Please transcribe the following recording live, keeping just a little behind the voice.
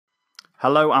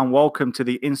Hello and welcome to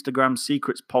the Instagram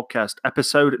Secrets Podcast,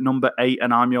 episode number 8,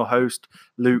 and I'm your host,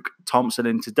 Luke Thompson.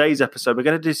 In today's episode, we're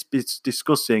going to be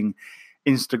discussing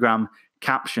Instagram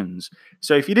captions.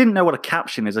 So if you didn't know what a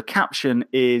caption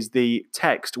is the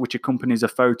text which accompanies a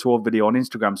photo or video on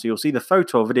Instagram. So you'll see the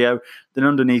photo or video, then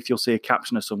underneath you'll see a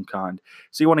caption of some kind.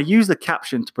 So you want to use the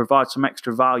caption to provide some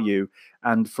extra value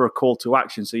and for a call to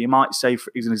action. So you might say,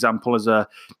 for example, as a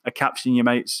caption, you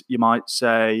might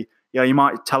say, you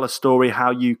might tell a story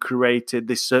how you created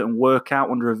this certain workout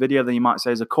under a video. Then you might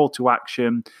say as a call to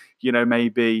action,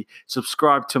 maybe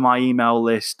subscribe to my email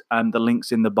list and the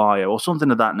link's in the bio or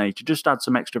something of that nature. Just add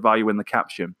some extra value in the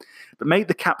caption. But make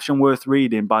the caption worth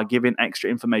reading by giving extra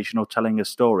information or telling a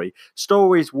story.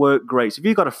 Stories work great. So if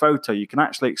you've got a photo, you can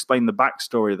actually explain the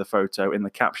backstory of the photo in the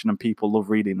caption, and people love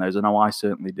reading those. I know I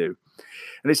certainly do.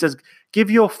 And it says, give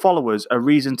your followers a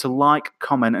reason to like,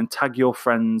 comment, and tag your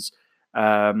friends.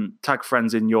 Tag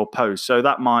friends in your post. So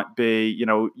that might be,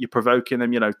 you're provoking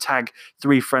them, tag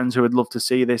 3 friends who would love to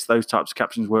see this. Those types of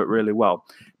captions work really well.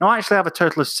 Now, I actually have a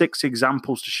total of 6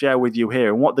 examples to share with you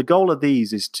here. And what the goal of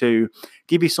these is to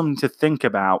give you something to think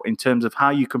about in terms of how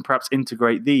you can perhaps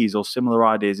integrate these or similar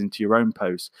ideas into your own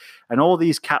posts. And all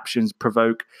these captions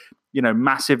provoke,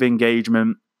 massive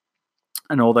engagement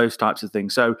and all those types of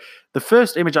things. So the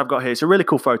first image I've got here, it's a really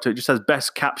cool photo. It just says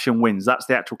best caption wins. That's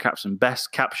the actual caption,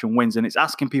 best caption wins. And it's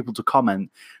asking people to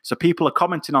comment. So people are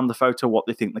commenting on the photo what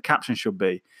they think the caption should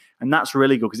be. And that's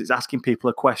really good because it's asking people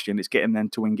a question. It's getting them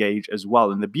to engage as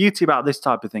well. And the beauty about this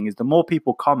type of thing is the more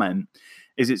people comment,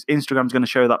 Instagram's going to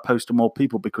show that post to more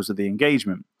people because of the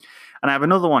engagement. And I have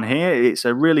another one here. It's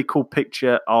a really cool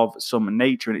picture of some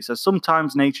nature. And it says,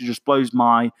 sometimes nature just blows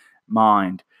my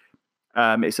mind.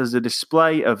 It says a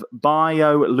display of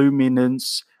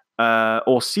bioluminescence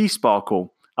or sea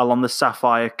sparkle along the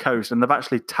Sapphire Coast. And they've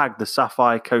actually tagged the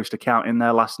Sapphire Coast account in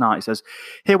there last night. It says,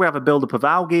 here we have a buildup of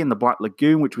algae in the Black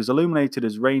Lagoon, which was illuminated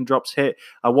as raindrops hit.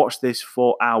 I watched this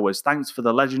for hours. Thanks for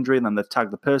the legendary. And then they've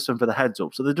tagged the person for the heads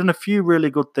up. So they've done a few really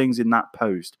good things in that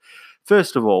post.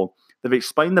 First of all, they've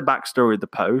explained the backstory of the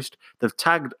post. They've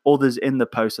tagged others in the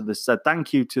post. So they said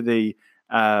thank you to the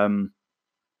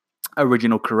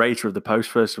original creator of the post,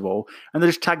 first of all, and they're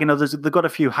just tagging others. They've got a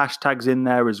few hashtags in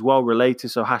there as well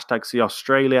related, so hashtag see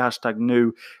Australia, hashtag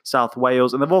new South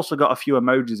Wales, and they've also got a few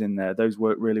emojis in there. Those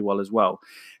work really well as well.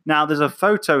 Now there's a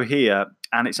photo here,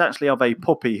 and it's actually of a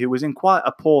puppy who was in quite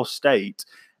a poor state,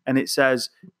 and it says,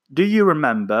 do you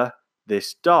remember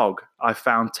this dog I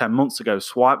found 10 months ago?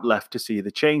 Swipe left to see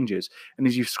the changes. And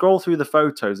as you scroll through the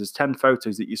photos, there's 10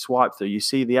 photos that you swipe through. You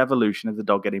see the evolution of the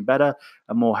dog getting better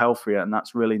and more healthier, and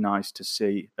that's really nice to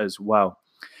see as well.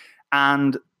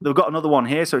 And they've got another one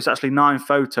here, so it's actually 9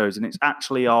 photos, and it's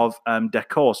actually of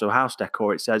decor, so house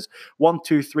decor. It says 1,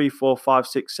 2, 3, 4, 5,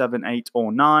 6, 7, 8,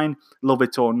 or 9, love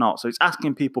it or not. So it's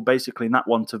asking people basically in that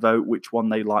one to vote which one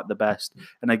they like the best.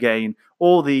 And again,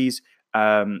 all these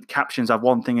captions have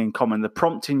one thing in common. They're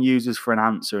prompting users for an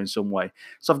answer in some way.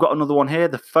 So I've got another one here.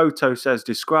 The photo says,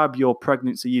 describe your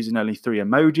pregnancy using only 3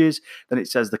 emojis. Then it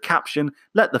says the caption,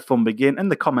 let the fun begin. In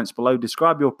the comments below,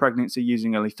 describe your pregnancy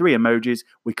using only 3 emojis.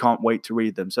 We can't wait to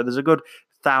read them. So there's a good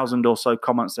 1,000 or so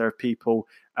comments there of people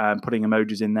putting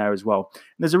emojis in there as well. And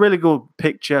there's a really good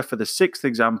picture for the 6th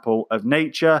example of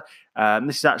nature.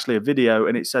 This is actually a video,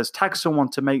 and it says, tag someone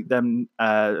to make them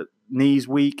knees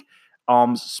weak,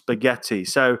 arms spaghetti.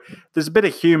 So there's a bit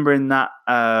of humor in that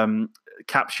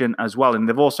caption as well, and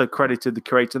they've also credited the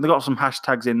creator, and they've got some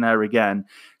hashtags in there again,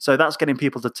 so that's getting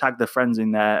people to tag their friends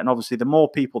in there. And obviously the more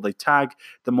people they tag,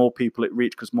 the more people it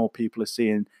reaches, because more people are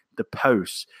seeing the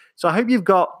posts. So I hope you've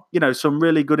got some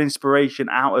really good inspiration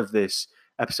out of this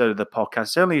episode of the podcast.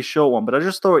 It's only a short one, but I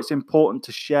just thought it's important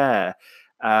to share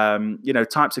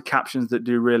types of captions that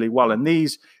do really well. And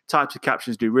these types of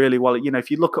captions do really well. If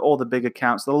you look at all the big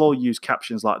accounts, they'll all use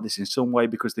captions like this in some way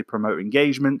because they promote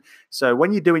engagement. So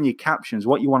when you're doing your captions,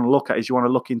 what you want to look at is you want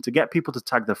to look into get people to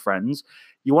tag their friends.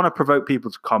 You want to provoke people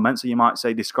to comment. So you might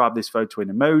say, describe this photo in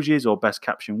emojis, or best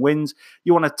caption wins.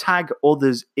 You want to tag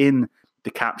others in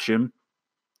the caption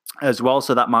as well.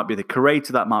 So that might be the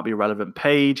creator, that might be a relevant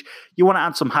page. You want to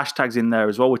add some hashtags in there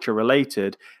as well, which are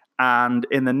related. And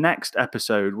in the next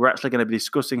episode, we're actually going to be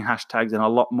discussing hashtags in a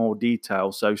lot more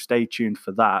detail, so stay tuned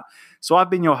for that. So I've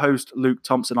been your host, Luke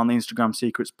Thompson, on the Instagram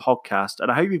Secrets Podcast,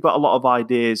 and I hope you've got a lot of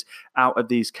ideas out of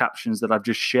these captions that I've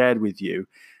just shared with you.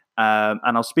 And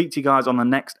I'll speak to you guys on the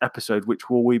next episode, which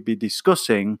we'll be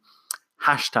discussing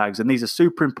hashtags, and these are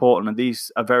super important, and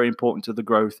these are very important to the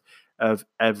growth of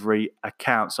every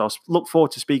account. So I'll look forward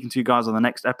to speaking to you guys on the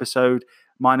next episode.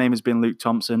 My name has been Luke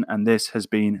Thompson, and this has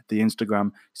been the Instagram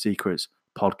Secrets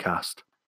Podcast.